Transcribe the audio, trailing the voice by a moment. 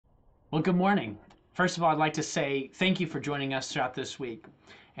Well, good morning. First of all, I'd like to say thank you for joining us throughout this week.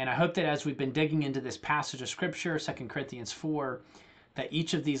 And I hope that as we've been digging into this passage of Scripture, 2 Corinthians 4, that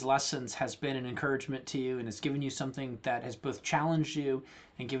each of these lessons has been an encouragement to you and has given you something that has both challenged you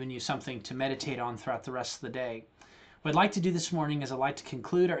and given you something to meditate on throughout the rest of the day. What I'd like to do this morning is I'd like to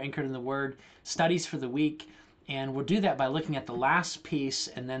conclude our Anchored in the Word studies for the week. And we'll do that by looking at the last piece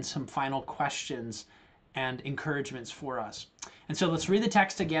and then some final questions and encouragements for us. And so let's read the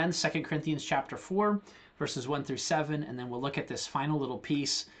text again, 2 Corinthians chapter 4, verses 1 through 7, and then we'll look at this final little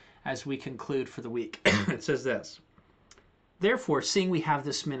piece as we conclude for the week. It says this: Therefore, seeing we have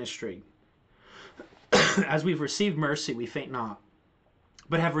this ministry, as we've received mercy, we faint not,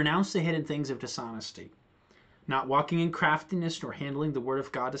 but have renounced the hidden things of dishonesty, not walking in craftiness, nor handling the word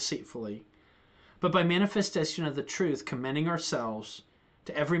of God deceitfully, but by manifestation of the truth, commending ourselves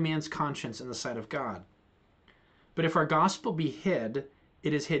to every man's conscience in the sight of God. But if our gospel be hid,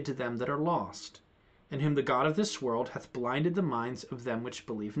 it is hid to them that are lost, in whom the God of this world hath blinded the minds of them which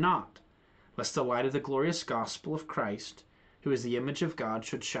believe not, lest the light of the glorious gospel of Christ, who is the image of God,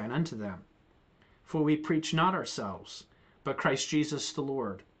 should shine unto them. For we preach not ourselves, but Christ Jesus the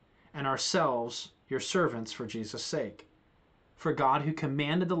Lord, and ourselves your servants for Jesus' sake. For God, who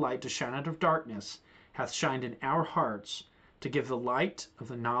commanded the light to shine out of darkness, hath shined in our hearts, to give the light of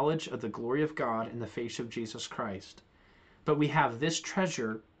the knowledge of the glory of God in the face of Jesus Christ. But we have this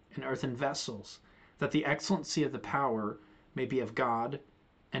treasure in earthen vessels, that the excellency of the power may be of God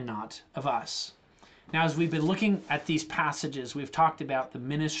and not of us. Now, as we've been looking at these passages, we've talked about the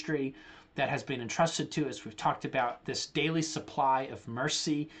ministry that has been entrusted to us. We've talked about this daily supply of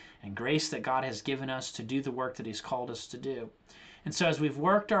mercy and grace that God has given us to do the work that He's called us to do. And so as we've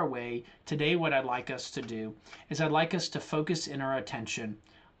worked our way, today what I'd like us to do is I'd like us to focus in our attention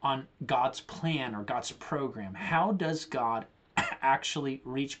on God's plan or God's program. How does God actually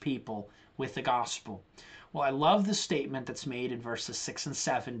reach people with the gospel? Well, I love the statement that's made in verses 6 and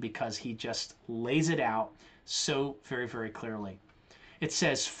 7 because he just lays it out so very, very clearly. It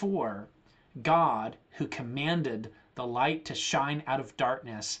says, For God, who commanded the light to shine out of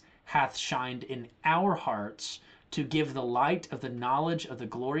darkness, hath shined in our hearts to give the light of the knowledge of the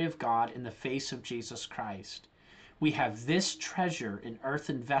glory of God in the face of Jesus Christ. We have this treasure in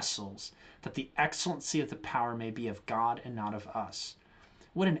earthen vessels, that the excellency of the power may be of God and not of us.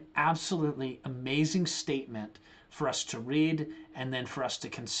 What an absolutely amazing statement for us to read and then for us to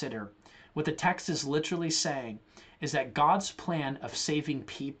consider. What the text is literally saying is that God's plan of saving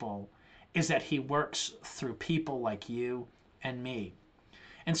people is that He works through people like you and me.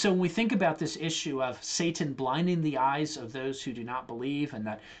 And so when we think about this issue of Satan blinding the eyes of those who do not believe and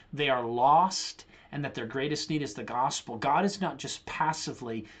that they are lost and that their greatest need is the gospel, God is not just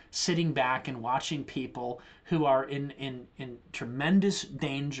passively sitting back and watching people who are in tremendous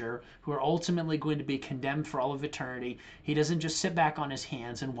danger, who are ultimately going to be condemned for all of eternity. He doesn't just sit back on His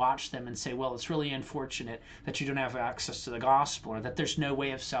hands and watch them and say, well, it's really unfortunate that you don't have access to the gospel or that there's no way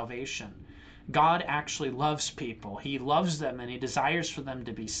of salvation. God actually loves people. He loves them and He desires for them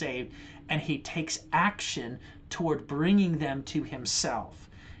to be saved, and He takes action toward bringing them to Himself.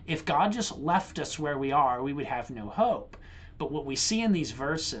 If God just left us where we are, we would have no hope. But what we see in these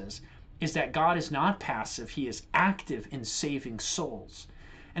verses is that God is not passive. He is active in saving souls.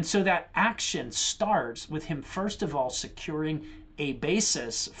 And so that action starts with Him, first of all, securing a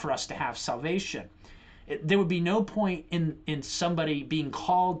basis for us to have salvation. There would be no point in somebody being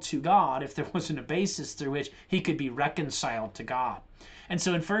called to God if there wasn't a basis through which he could be reconciled to God. And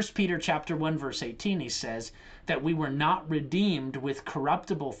so in 1 Peter chapter 1 verse 18 he says that we were not redeemed with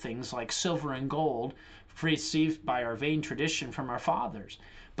corruptible things like silver and gold received by our vain tradition from our fathers,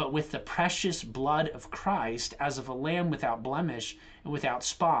 but with the precious blood of Christ, as of a lamb without blemish and without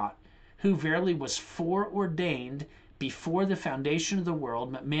spot, who verily was foreordained before the foundation of the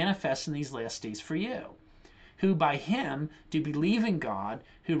world, but manifest in these last days for you, who by Him do believe in God,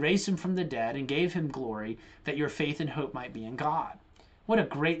 who raised Him from the dead and gave Him glory, that your faith and hope might be in God. What a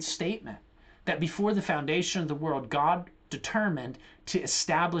great statement, that before the foundation of the world, God determined to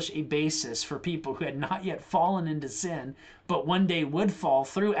establish a basis for people who had not yet fallen into sin, but one day would fall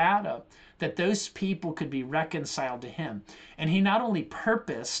through Adam, that those people could be reconciled to Him. And He not only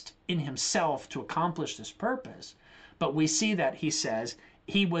purposed in Himself to accomplish this purpose, but we see that He says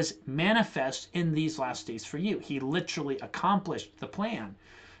He was manifest in these last days for you. He literally accomplished the plan.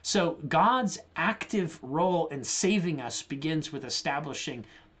 So God's active role in saving us begins with establishing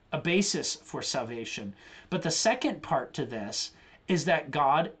a basis for salvation. But the second part to this is that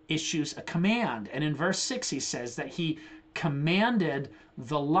God issues a command. And in verse 6 He says that He commanded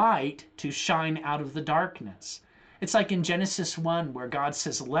the light to shine out of the darkness. It's like in Genesis 1 where God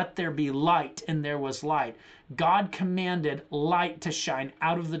says, "Let there be light," and there was light. God commanded light to shine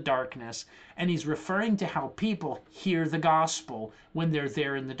out of the darkness, and he's referring to how people hear the gospel when they're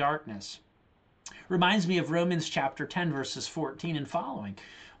there in the darkness. Reminds me of Romans chapter 10, verses 14 and following,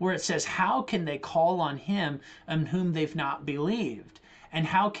 where it says, "How can they call on him on whom they've not believed? And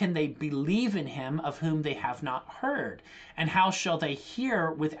how can they believe in him of whom they have not heard? And how shall they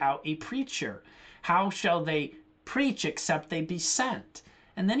hear without a preacher? How shall they preach except they be sent?"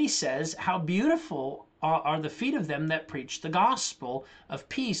 And then he says, "How beautiful are the feet of them that preach the gospel of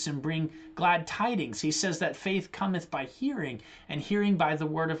peace and bring glad tidings." He says that faith cometh by hearing, and hearing by the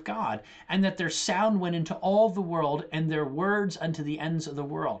word of God, and that their sound went into all the world, and their words unto the ends of the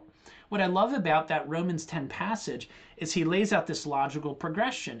world. What I love about that Romans 10 passage is he lays out this logical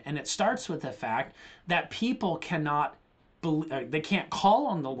progression, and it starts with the fact that people they can't call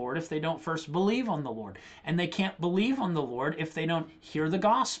on the Lord if they don't first believe on the Lord. And they can't believe on the Lord if they don't hear the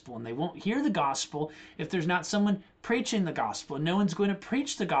gospel. And they won't hear the gospel if there's not someone preaching the gospel. And no one's going to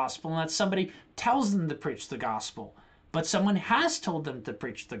preach the gospel unless somebody tells them to preach the gospel. But someone has told them to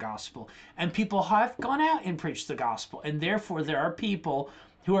preach the gospel. And people have gone out and preached the gospel. And therefore there are people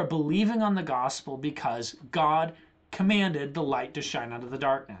who are believing on the gospel because God commanded the light to shine out of the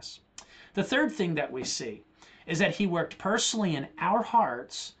darkness. The third thing that we see is that he worked personally in our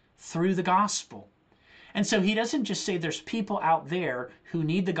hearts through the gospel. And so he doesn't just say there's people out there who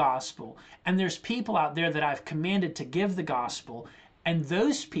need the gospel, and there's people out there that I've commanded to give the gospel, and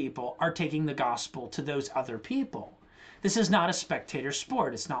those people are taking the gospel to those other people. This is not a spectator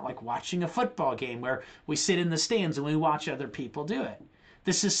sport. It's not like watching a football game where we sit in the stands and we watch other people do it.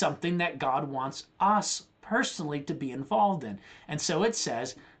 This is something that God wants us personally to be involved in. And so it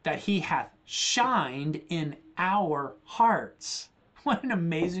says that he hath shined in our hearts. What an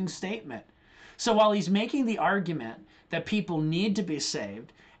amazing statement. So while he's making the argument that people need to be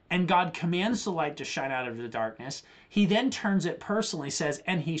saved and God commands the light to shine out of the darkness, he then turns it personally, says,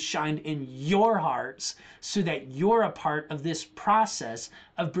 and he shined in your hearts so that you're a part of this process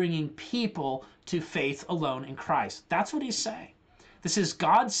of bringing people to faith alone in Christ. That's what he's saying. This is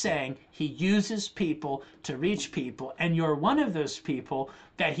God saying he uses people to reach people, and you're one of those people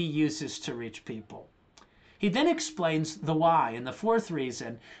that he uses to reach people. He then explains the why, and the fourth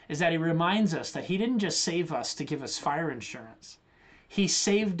reason is that he reminds us that he didn't just save us to give us fire insurance. He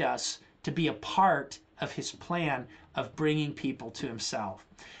saved us to be a part of his plan of bringing people to himself.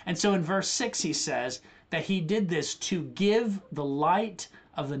 And so in verse 6 he says that he did this to give the light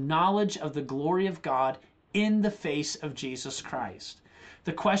of the knowledge of the glory of God in the face of Jesus Christ.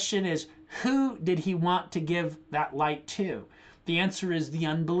 The question is, who did he want to give that light to? The answer is the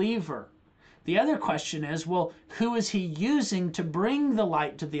unbeliever. The other question is, well, who is he using to bring the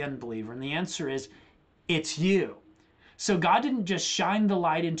light to the unbeliever? And the answer is, it's you. So God didn't just shine the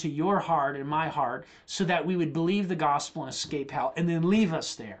light into your heart and my heart so that we would believe the gospel and escape hell and then leave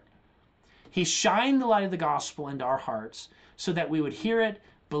us there. He shined the light of the gospel into our hearts so that we would hear it,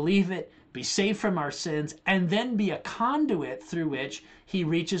 believe it, be saved from our sins, and then be a conduit through which he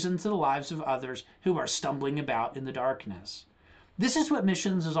reaches into the lives of others who are stumbling about in the darkness. This is what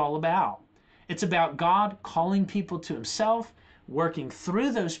missions is all about. It's about God calling people to himself, working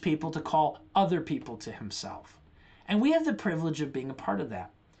through those people to call other people to himself. And we have the privilege of being a part of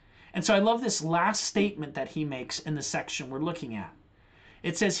that. And so I love this last statement that he makes in the section we're looking at.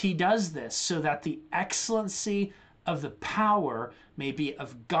 It says he does this so that the excellency of the power may be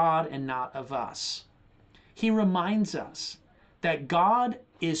of God and not of us. He reminds us that God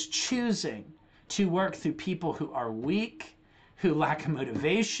is choosing to work through people who are weak, who lack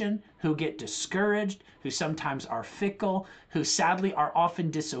motivation, who get discouraged, who sometimes are fickle, who sadly are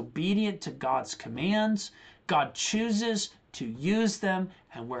often disobedient to God's commands. God chooses to use them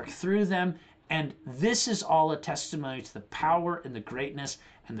and work through them. And this is all a testimony to the power and the greatness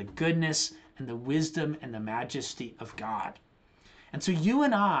and the goodness and the wisdom and the majesty of God. And so you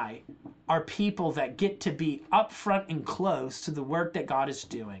and I are people that get to be up front and close to the work that God is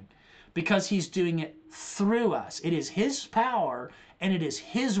doing because he's doing it through us. It is his power and it is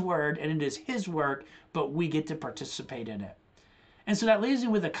his word and it is his work, but we get to participate in it. And so that leaves me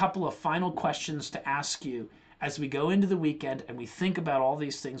with a couple of final questions to ask you as we go into the weekend and we think about all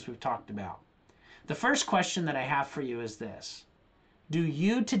these things we've talked about. The first question that I have for you is this. Do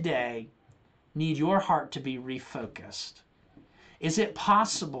you today need your heart to be refocused? Is it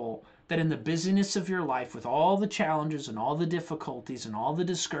possible that in the busyness of your life, with all the challenges and all the difficulties and all the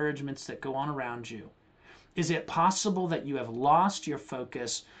discouragements that go on around you, is it possible that you have lost your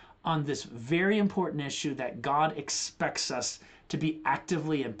focus on this very important issue that God expects us to be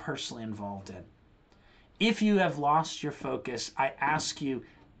actively and personally involved in? If you have lost your focus, I ask you,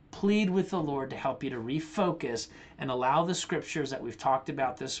 plead with the Lord to help you to refocus and allow the scriptures that we've talked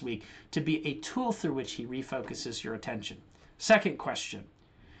about this week to be a tool through which He refocuses your attention. Second question,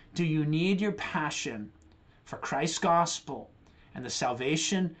 do you need your passion for Christ's gospel and the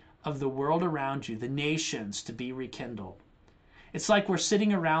salvation of the world around you, the nations, to be rekindled? It's like we're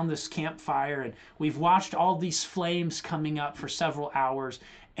sitting around this campfire and we've watched all these flames coming up for several hours,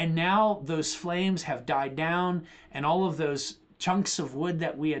 and now those flames have died down, and all of those chunks of wood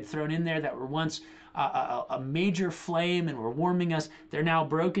that we had thrown in there that were once a major flame and were warming us, they're now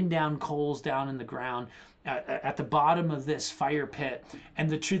broken down coals down in the ground at the bottom of this fire pit. And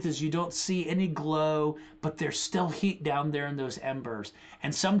the truth is, you don't see any glow, but there's still heat down there in those embers.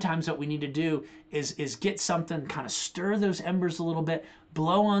 And sometimes what we need to do is get something, kind of stir those embers a little bit,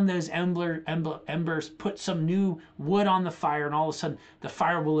 blow on those embers, put some new wood on the fire, and all of a sudden the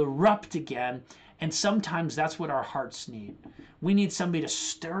fire will erupt again. And sometimes that's what our hearts need. We need somebody to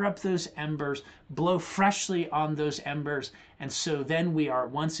stir up those embers, blow freshly on those embers, and so then we are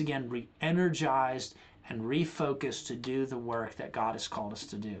once again re-energized and refocused to do the work that God has called us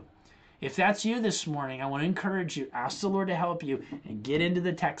to do. If that's you this morning, I want to encourage you, ask the Lord to help you and get into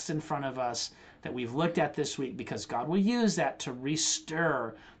the text in front of us that we've looked at this week, because God will use that to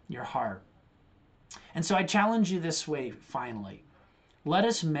restir your heart. And so I challenge you this way, finally. Let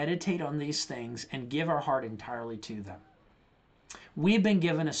us meditate on these things and give our heart entirely to them. We've been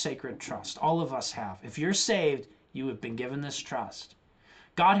given a sacred trust. All of us have. If you're saved, you have been given this trust.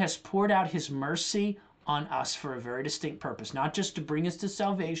 God has poured out His mercy on us for a very distinct purpose, not just to bring us to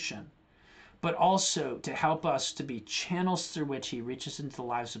salvation, but also to help us to be channels through which He reaches into the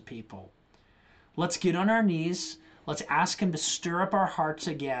lives of people. Let's get on our knees. Let's ask Him to stir up our hearts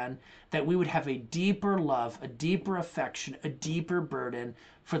again, that we would have a deeper love, a deeper affection, a deeper burden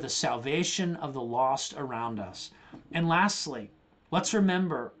for the salvation of the lost around us. And lastly, let's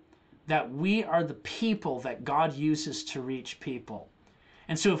remember that we are the people that God uses to reach people.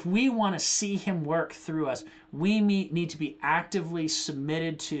 And so if we want to see Him work through us, we need to be actively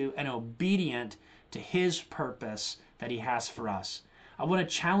submitted to and obedient to His purpose that He has for us. I want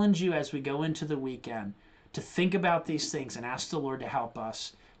to challenge you as we go into the weekend to think about these things and ask the Lord to help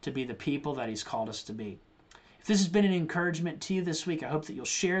us to be the people that He's called us to be. If this has been an encouragement to you this week, I hope that you'll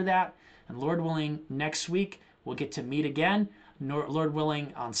share that. And Lord willing, next week we'll get to meet again. Lord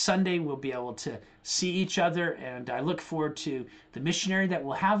willing, on Sunday we'll be able to see each other, and I look forward to the missionary that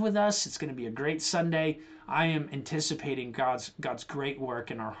we'll have with us. It's going to be a great Sunday. I am anticipating God's great work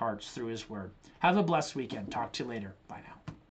in our hearts through His Word. Have a blessed weekend. Talk to you later. Bye now.